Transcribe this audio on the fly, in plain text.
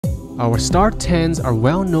Our star tents are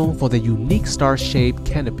well known for their unique star-shaped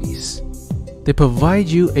canopies. They provide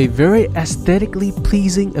you a very aesthetically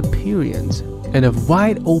pleasing appearance and a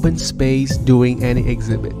wide open space during any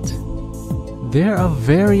exhibit. There are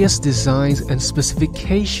various designs and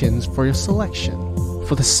specifications for your selection.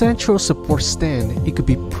 For the central support stand, it could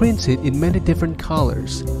be printed in many different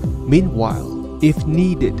colors. Meanwhile, if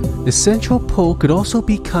needed, the central pole could also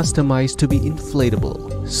be customized to be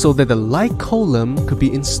inflatable, so that the light column could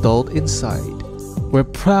be installed inside. We're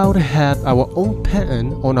proud to have our own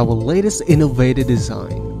patent on our latest innovative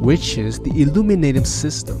design, which is the illuminating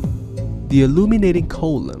system. The illuminating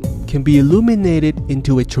column can be illuminated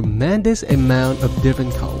into a tremendous amount of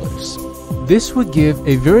different colors. This would give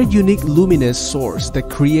a very unique luminous source that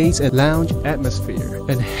creates a lounge atmosphere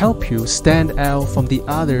and help you stand out from the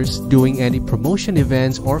others during any promotion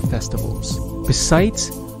events or festivals.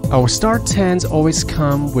 Besides, our star tents always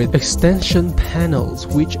come with extension panels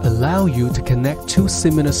which allow you to connect two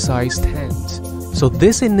similar sized tents. So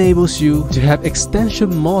this enables you to have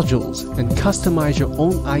extension modules and customize your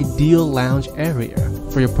own ideal lounge area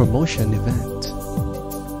for your promotion event.